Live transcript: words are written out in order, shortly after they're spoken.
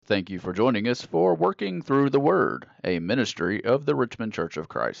Thank you for joining us for Working Through the Word, a ministry of the Richmond Church of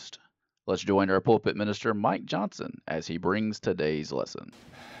Christ. Let's join our pulpit minister, Mike Johnson, as he brings today's lesson.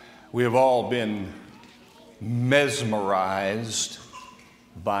 We have all been mesmerized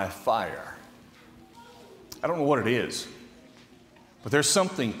by fire. I don't know what it is, but there's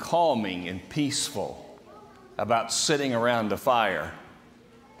something calming and peaceful about sitting around a fire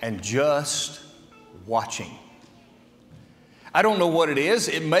and just watching. I don't know what it is.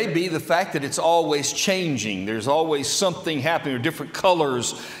 It may be the fact that it's always changing. There's always something happening, or different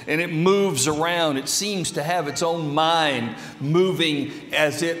colors, and it moves around. It seems to have its own mind moving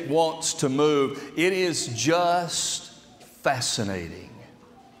as it wants to move. It is just fascinating.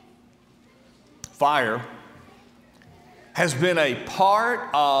 Fire has been a part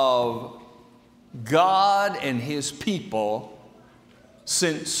of God and His people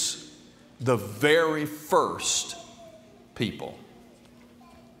since the very first people.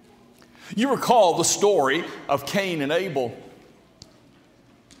 You recall the story of Cain and Abel.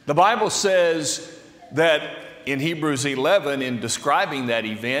 The Bible says that in Hebrews 11, in describing that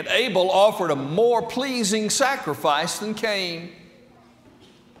event, Abel offered a more pleasing sacrifice than Cain.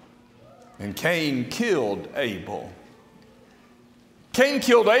 And Cain killed Abel. Cain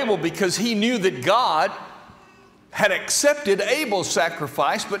killed Abel because he knew that God had accepted Abel's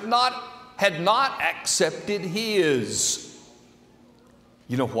sacrifice, but had not accepted his.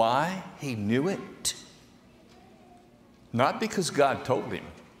 You know why he knew it? Not because God told him,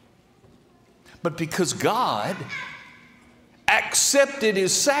 but because God accepted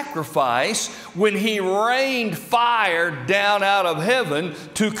his sacrifice when He rained fire down out of heaven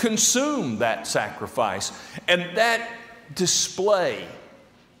to consume that sacrifice. And that display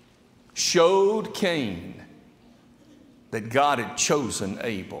showed Cain that God had chosen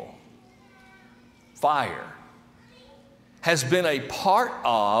Abel. Fire has been a part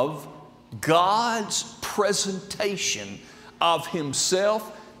of God's presentation of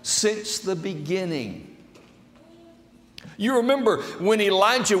Himself since the beginning. You remember when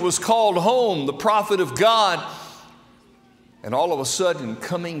Elijah was called home, the prophet of God, and all of a sudden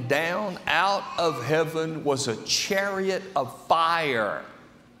coming down out of heaven was a chariot of fire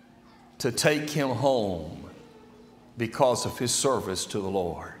to take him home because of his service to the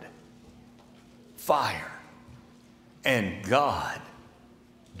Lord. Fire and God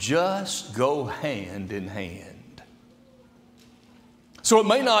just go hand in hand. So it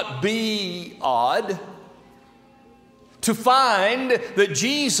may not be odd to find that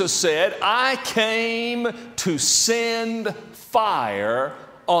Jesus said, "I came to send fire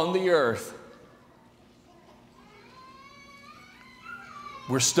on the earth."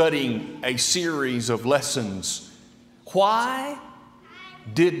 We're studying a series of lessons. Why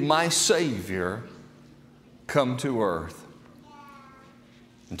did my Savior come to earth?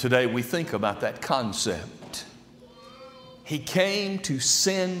 And today we think about that concept. He came to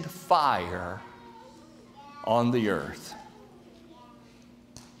send fire on the earth.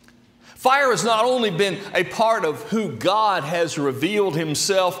 Fire has not only been a part of who God has revealed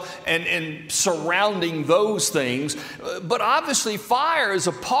Himself and surrounding those things, but obviously fire is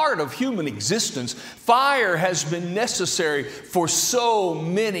a part of human existence. Fire has been necessary for so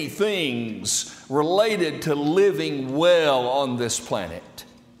many things related to living well on this planet.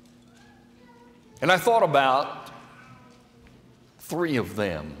 And I thought about 3 of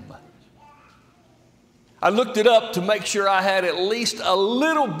them. I looked it up to make sure I had at least a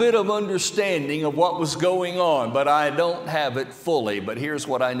little bit of understanding of what was going on, but I don't have it fully. But here's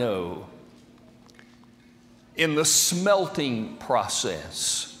what I know. In the smelting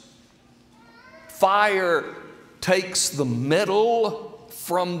process, fire takes the metal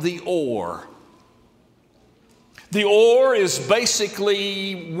from the ore. The ore is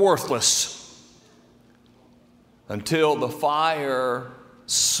basically worthless until the fire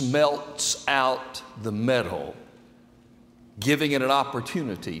smelts out the metal, giving it an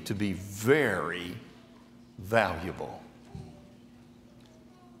opportunity to be very valuable.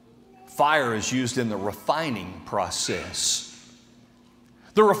 Fire is used in the refining process.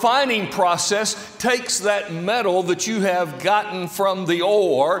 The refining process takes that metal that you have gotten from the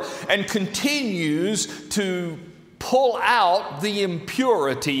ore and continues to pull out the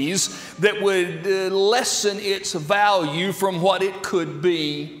impurities that would lessen its value from what it could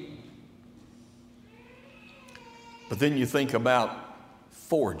be. But then you think about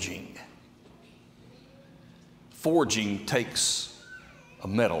forging. Forging takes a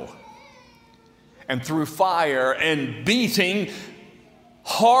metal and through fire and beating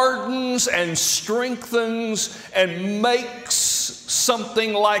hardens and strengthens and makes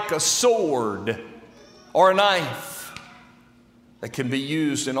something like a sword or a knife. that can be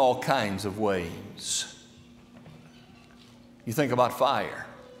used in all kinds of ways. You think about fire,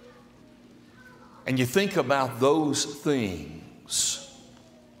 and you think about those things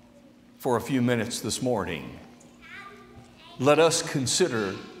for a few minutes this morning. Let us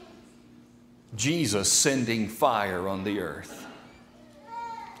consider Jesus sending fire on the earth.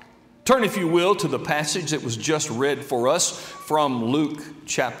 Turn, if you will, to the passage that was just read for us from Luke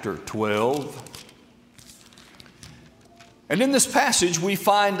chapter 12. And in this passage, we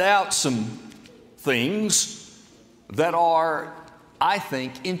find out some things that are, I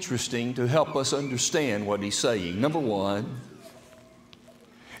think, interesting to help us understand what he's saying. Number one,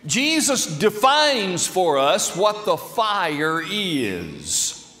 Jesus defines for us what the fire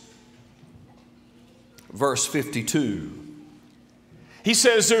is. Verse 52. He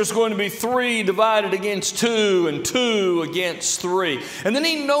says there's going to be 3 divided against 2 and 2 against 3. And then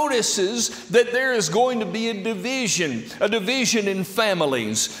he notices that there is going to be a division in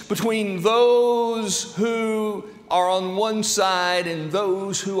families between those who are on one side and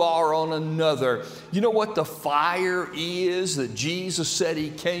those who are on another. You know what the fire is that Jesus said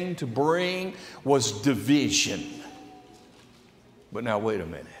he came to bring? Was division. But now wait a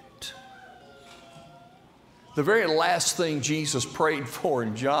minute. The very last thing Jesus prayed for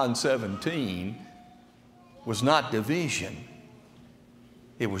in John 17 was not division,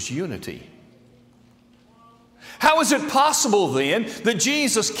 it was unity. How is it possible then that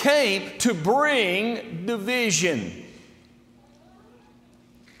Jesus came to bring division?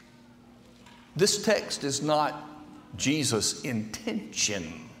 This text is not Jesus'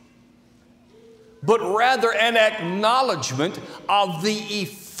 intention, but rather an acknowledgement of the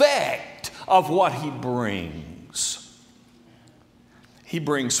effect of what he brings. He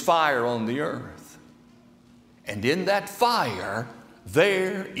brings fire on the earth, and in that fire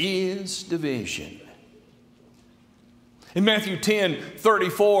there is division. In Matthew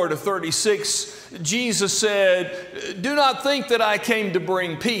 10:34-36, Jesus said, "Do not think that I came to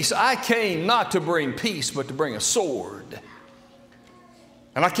bring peace. I came not to bring peace, but to bring a sword.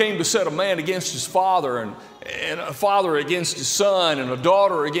 And I came to set a man against his father, and a father against his son, and a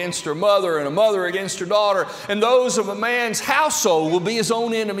daughter against her mother, and a mother against her daughter. And those of a man's household will be his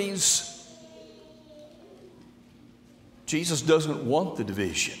own enemies." Jesus doesn't want the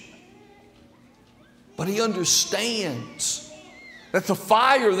division, but he understands that the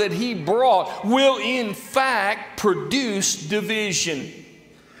fire that he brought will in fact produce division.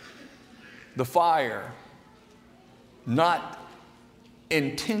 The fire, not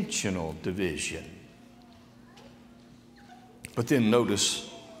intentional division. But then notice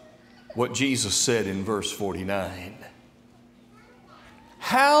what Jesus said in verse 49.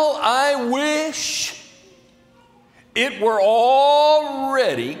 "How I wish it were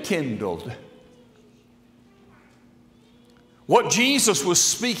already kindled." What Jesus was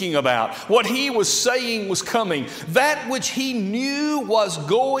speaking about, what he was saying was coming, that which he knew was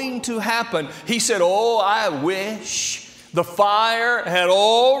going to happen. He said, "Oh, I wish the fire had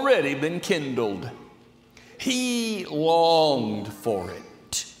already been kindled." He longed for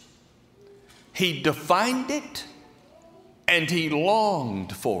it. He defined it, and he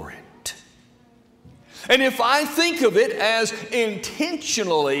longed for it. And if I think of it as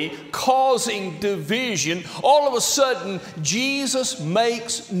intentionally causing division, all of a sudden Jesus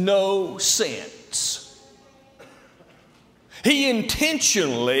makes no sense. He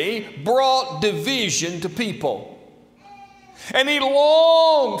intentionally brought division to people. And he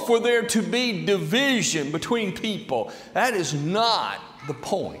longed for there to be division between people. That is not the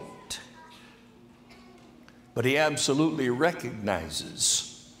point. But he absolutely recognizes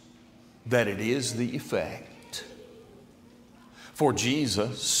that it is the effect. For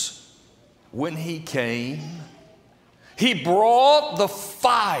Jesus, when he came, he brought the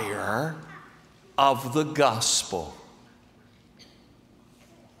fire of the gospel.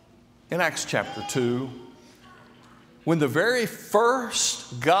 In Acts chapter 2, when the very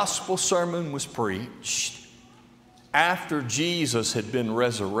first gospel sermon was preached, after Jesus had been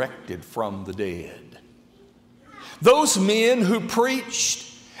resurrected from the dead, those men who preached,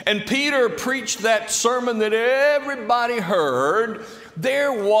 and Peter preached that sermon that everybody heard,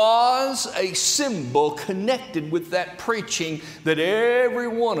 there was a symbol connected with that preaching that every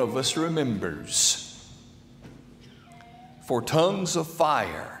one of us remembers. For tongues of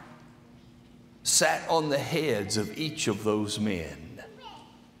fire sat on the heads of each of those men.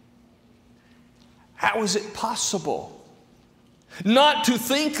 How is it possible not to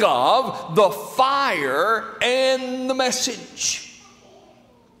think of the fire and the message?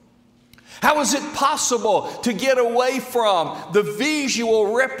 How is it possible to get away from the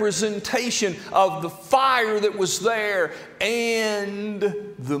visual representation of the fire that was there and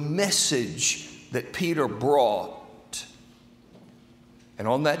the message that Peter brought? And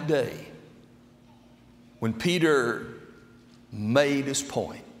on that day, when Peter made his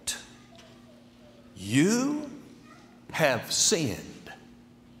point, you have sinned.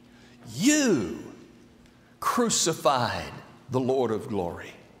 You crucified the Lord of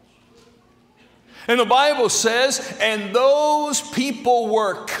glory. And the Bible says, and those people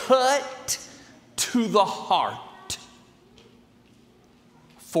were cut to the heart,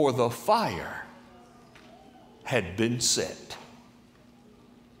 for the fire had been set.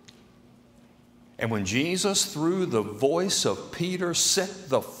 And when Jesus, through the voice of Peter, set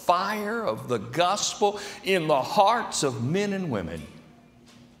the fire of the gospel in the hearts of men and women,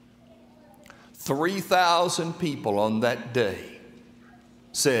 3,000 people on that day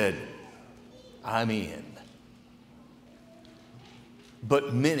said, I'm in.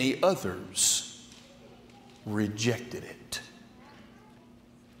 But many others rejected it.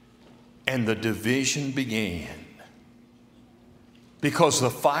 And the division began. Because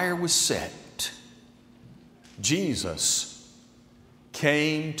the fire was set, Jesus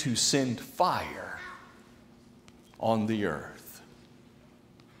came to send fire on the earth.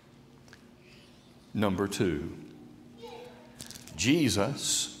 Number 2,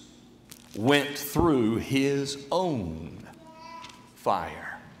 Jesus went through his own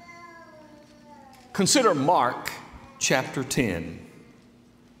fire. Consider Mark chapter 10.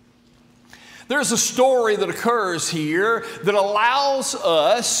 There's a story that occurs here that allows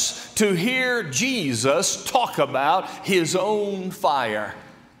us to hear Jesus talk about his own fire.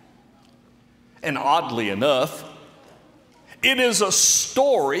 And oddly enough, it is a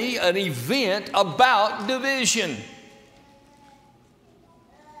story, an event about division.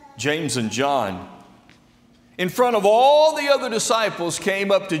 James and John, in front of all the other disciples,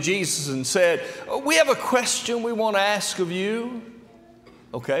 came up to Jesus and said, we have a question we want to ask of you.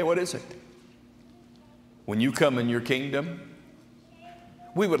 Okay, what is it? When you come in your kingdom,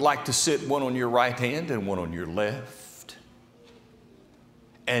 we would like to sit one on your right hand and one on your left.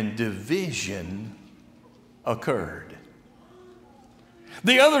 And division occurred.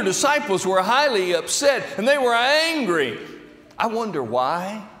 The other disciples were highly upset and they were angry. I wonder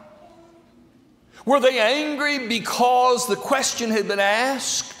why. Were they angry because the question had been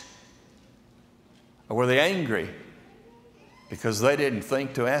asked? Or were they angry because they didn't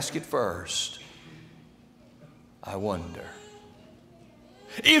think to ask it first? I wonder.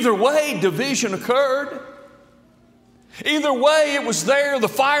 Either way, division occurred. Either way, it was there, the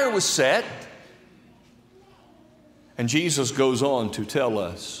fire was set. And Jesus goes on to tell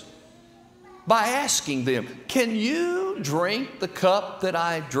us by asking them, can you drink the cup that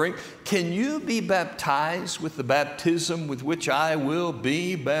I drink? Can you be baptized with the baptism with which I will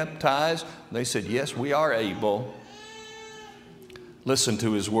be baptized? And they said, yes, we are able. Listen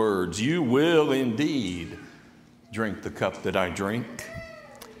to his words. You will indeed drink the cup that I drink.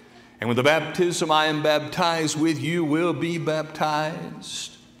 And with the baptism I am baptized with, you will be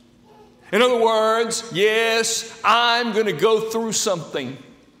baptized. In other words, yes, I'm going to go through something.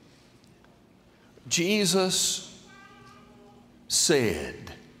 Jesus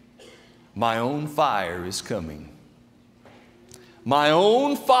said, my own fire is coming. My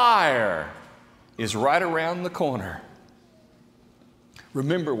own fire is right around the corner.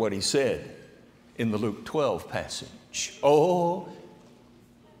 Remember what he said in the Luke 12 passage. Oh,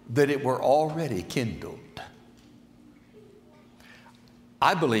 that it were already kindled.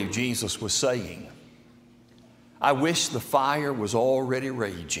 I believe Jesus was saying, I wish the fire was already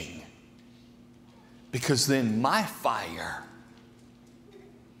raging, because then my fire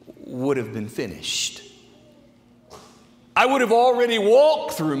would have been finished. I would have already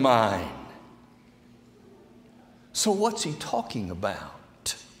walked through mine. So what's he talking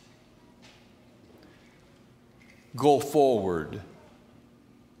about? Go forward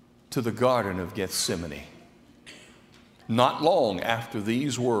to the Garden of Gethsemane. Not long after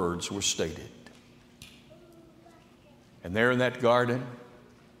these words were stated. And there in that garden,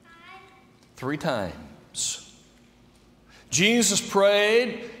 3 times, Jesus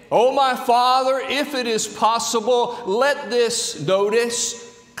prayed, oh my Father, if it is possible, let this,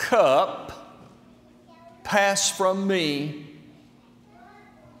 notice, cup pass from me.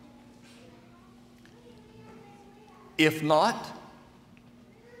 If not,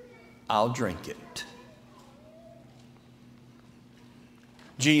 I'll drink it.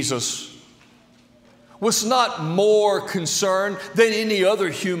 Jesus was not more concerned than any other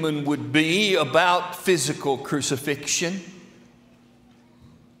human would be about physical crucifixion.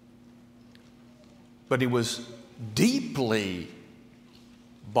 but he was deeply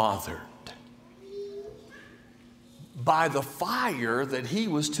bothered by the fire that he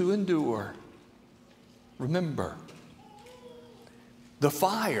was to endure. Remember, the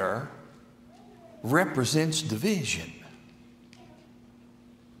fire represents division.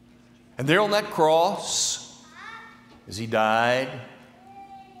 And there on that cross, as he died,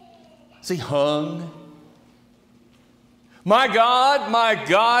 as he hung, my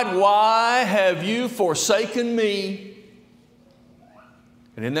God, why have you forsaken me?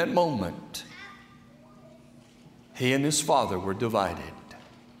 And in that moment, he and his Father were divided.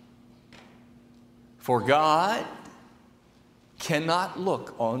 For God cannot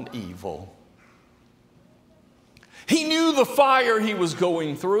look on evil. He knew the fire he was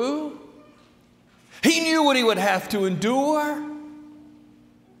going through. He knew what he would have to endure.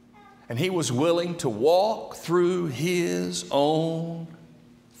 And he was willing to walk through his own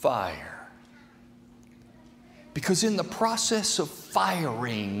fire. Because in the process of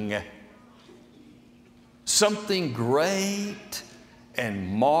firing, something great and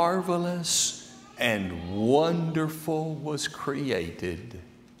marvelous and wonderful was created.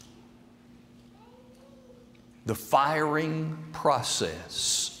 The firing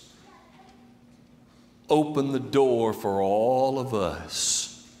process opened the door for all of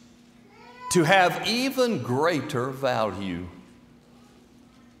us to have even greater value.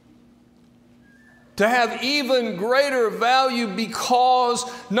 To have even greater value because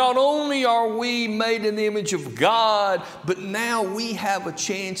not only are we made in the image of God, but now we have a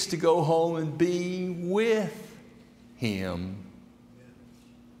chance to go home and be with Him.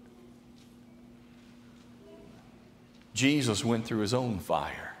 Jesus went through His own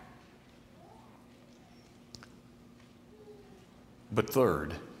fire. But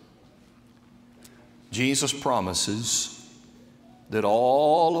third, Jesus promises that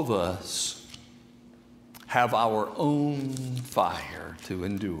all of us have our own fire to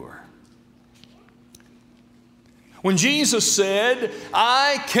endure. When Jesus said,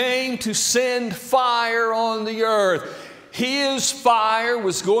 I came to send fire on the earth, His fire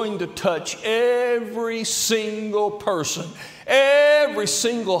was going to touch every single person, every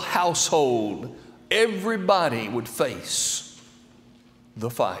single household. Everybody would face the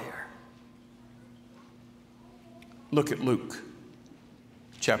fire. Look at Luke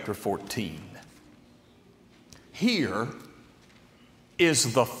chapter 14. Here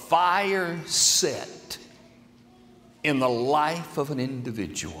is the fire set in the life of an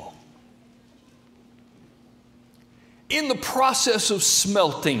individual. In the process of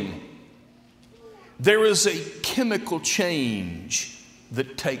smelting, there is a chemical change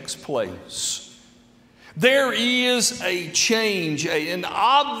that takes place. There is a change, an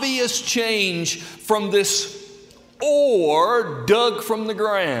obvious change from this ore dug from the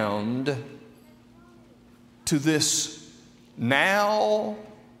ground to this now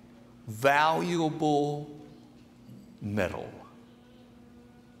valuable metal.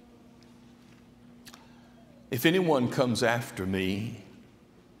 If anyone comes after me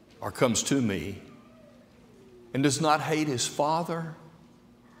or comes to me and does not hate his father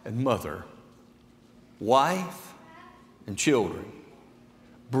and mother, wife and children,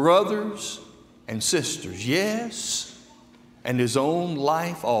 brothers and sisters, yes, and his own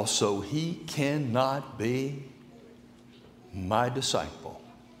life also, he cannot be my disciple.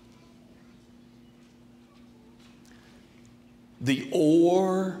 The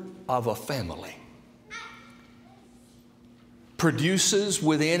ore of a family produces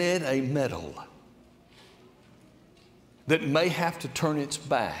within it a metal that may have to turn its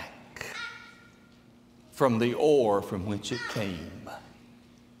back from the ore from which it came.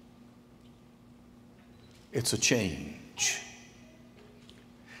 It's a change.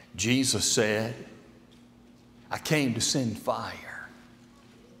 Jesus said, I came to send fire.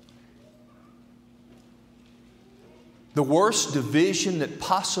 The worst division that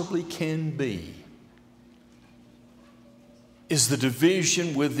possibly can be is the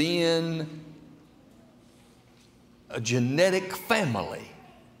division within a genetic family,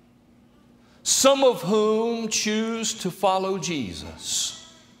 some of whom choose to follow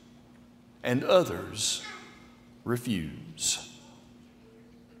Jesus and others refuse.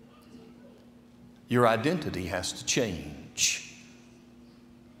 Your identity has to change.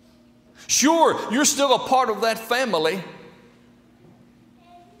 Sure, you're still a part of that family,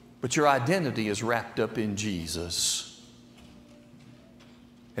 but your identity is wrapped up in Jesus.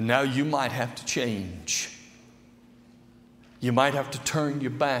 And now you might have to change. You might have to turn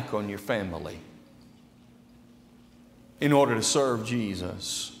your back on your family in order to serve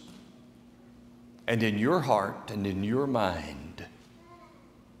Jesus. And in your heart and in your mind,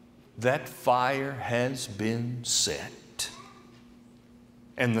 that fire has been set.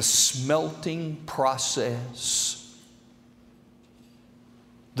 And the smelting process,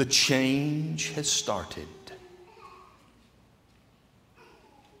 the change has started.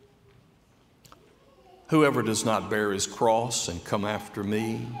 Whoever does not bear his cross and come after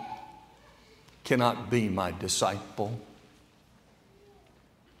me cannot be my disciple.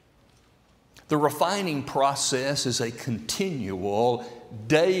 The refining process is a continual,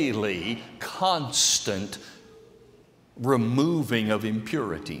 daily, constant removing of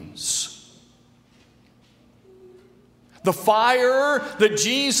impurities. The fire that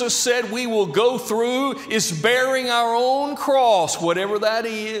Jesus said we will go through is bearing our own cross, whatever that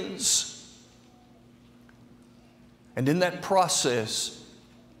is. And in that process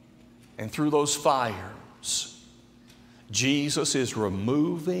and through those fires, Jesus is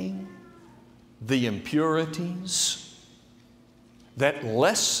removing the impurities that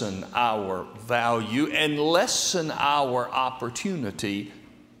lessen our value and lessen our opportunity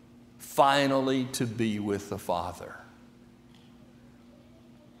finally to be with the Father.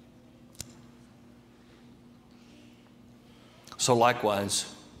 So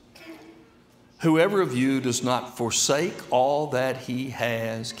likewise, whoever of you does not forsake all that he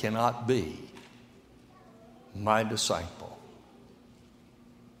has cannot be my disciple.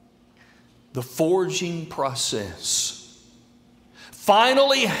 The forging process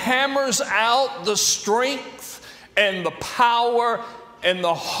finally hammers out the strength and the power and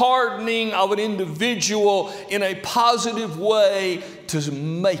the hardening of an individual in a positive way to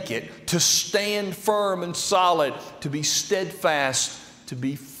make it, to stand firm and solid, to be steadfast, to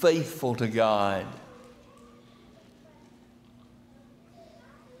be faithful to God.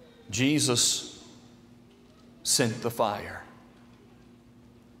 Jesus sent the fire.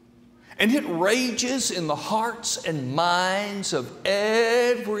 And it rages in the hearts and minds of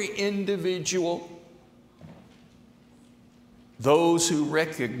every individual. Those who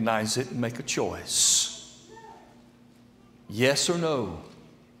recognize it make a choice. Yes or no.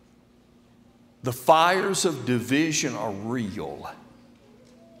 The fires of division are real.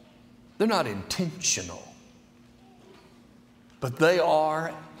 They're not intentional, but they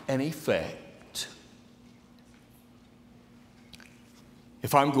are an effect.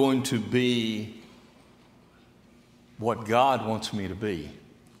 If I'm going to be what God wants me to be,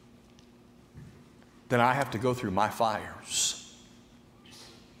 then I have to go through my fires.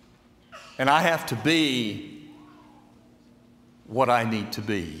 And I have to be what I need to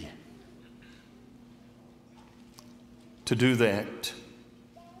be. To do that,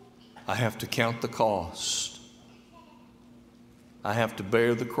 I have to count the cost. I have to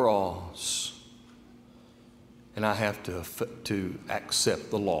bear the cross. And I have to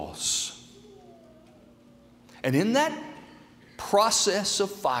accept the loss. And in that process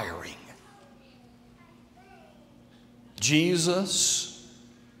of firing, Jesus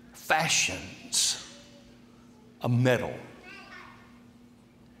fashions a metal.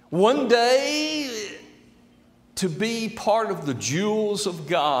 One day, to be part of the jewels of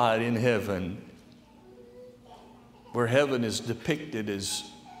God in heaven, where heaven is depicted as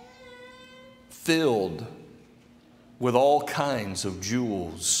filled with all kinds of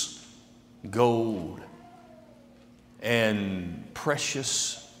jewels, gold, and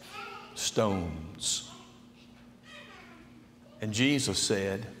precious stones. And Jesus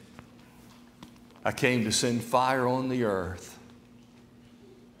said, I came to send fire on the earth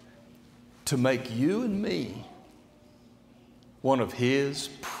to make you and me one of His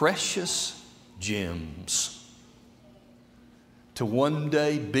precious gems, to one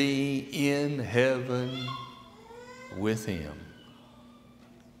day be in heaven with Him.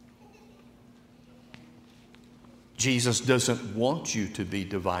 Jesus doesn't want you to be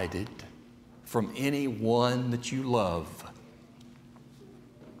divided from anyone that you love.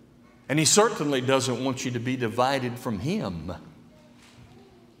 And He certainly doesn't want you to be divided from Him.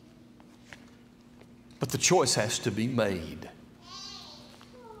 But the choice has to be made.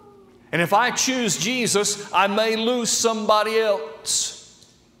 And if I choose Jesus, I may lose somebody else.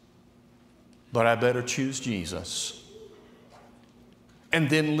 But I better choose Jesus. And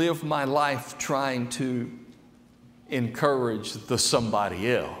then live my life trying to encourage the somebody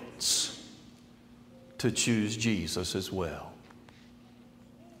else to choose Jesus as well.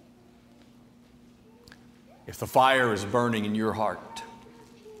 If the fire is burning in your heart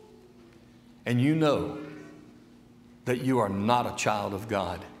and you know that you are not a child of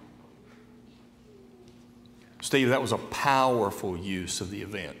God, Steve, that was a powerful use of the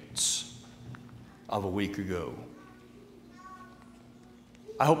events of a week ago.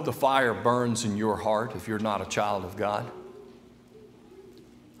 I hope the fire burns in your heart if you're not a child of God.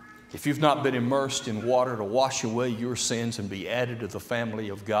 If you've not been immersed in water to wash away your sins and be added to the family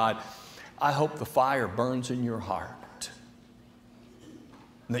of God, I hope the fire burns in your heart.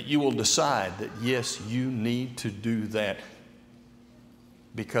 And that you will decide that, yes, you need to do that.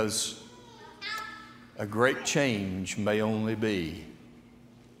 Because a great change may only be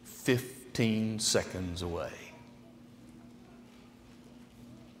 15 seconds away.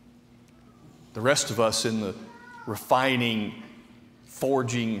 The rest of us in the refining,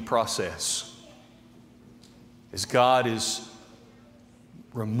 forging process, as God is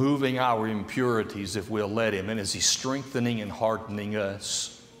removing our impurities if we'll let Him, and as He's strengthening and hardening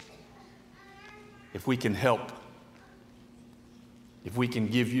us, if we can help, if we can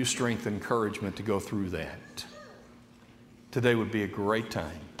give you strength and encouragement to go through that, today would be a great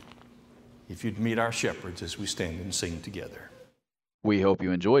time if you'd meet our shepherds as we stand and sing together. We hope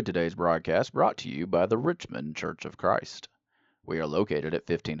you enjoyed today's broadcast, brought to you by the Richmond Church of Christ. We are located at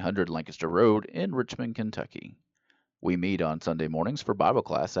 1500 Lancaster Road in Richmond, Kentucky. We meet on Sunday mornings for Bible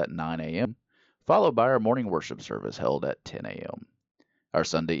class at 9 a.m., followed by our morning worship service held at 10 a.m. Our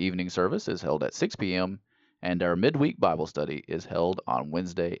Sunday evening service is held at 6 p.m., and our midweek Bible study is held on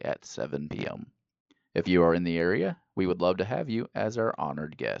Wednesday at 7 p.m. If you are in the area, we would love to have you as our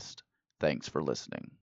honored guest. Thanks for listening.